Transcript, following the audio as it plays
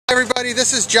Everybody,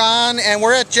 this is John, and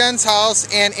we're at Jen's house,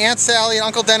 and Aunt Sally and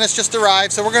Uncle Dennis just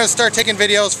arrived, so we're going to start taking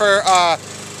videos for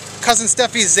Cousin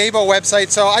Steffi's Zabo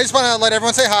website. So I just want to let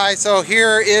everyone say hi. So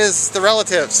here is the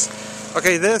relatives.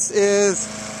 Okay, this is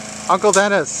Uncle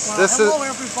Dennis. Well, this hello, is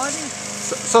everybody.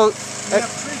 So we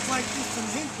have trees like this in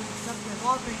Hinton, except they've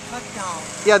all been cut down.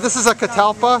 yeah, this is a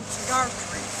catalpa. Cigar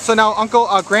tree. So now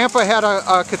Grandpa had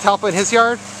a catalpa in his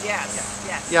yard. Yes,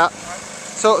 yes. Yeah.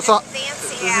 So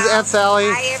This is Aunt Sally.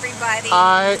 Hi, everybody.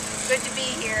 Hi. Good to be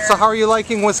here. So how are you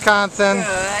liking Wisconsin?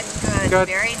 Good.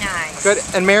 Very nice. Good.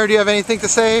 And Mayor, do you have anything to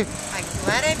say? I'm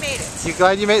glad I made it. You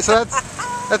glad you made it? So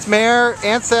that's Mayor,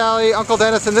 Aunt Sally, Uncle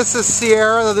Dennis, and this is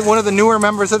Sierra, one of the newer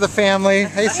members of the family.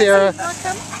 Hey, Sierra.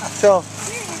 So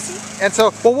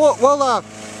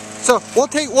we'll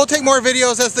take more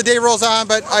videos as the day rolls on.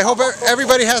 But I hope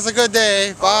everybody has a good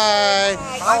day. Bye.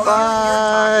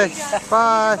 Bye.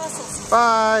 Bye.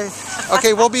 Bye.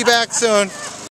 Okay, we'll be back soon.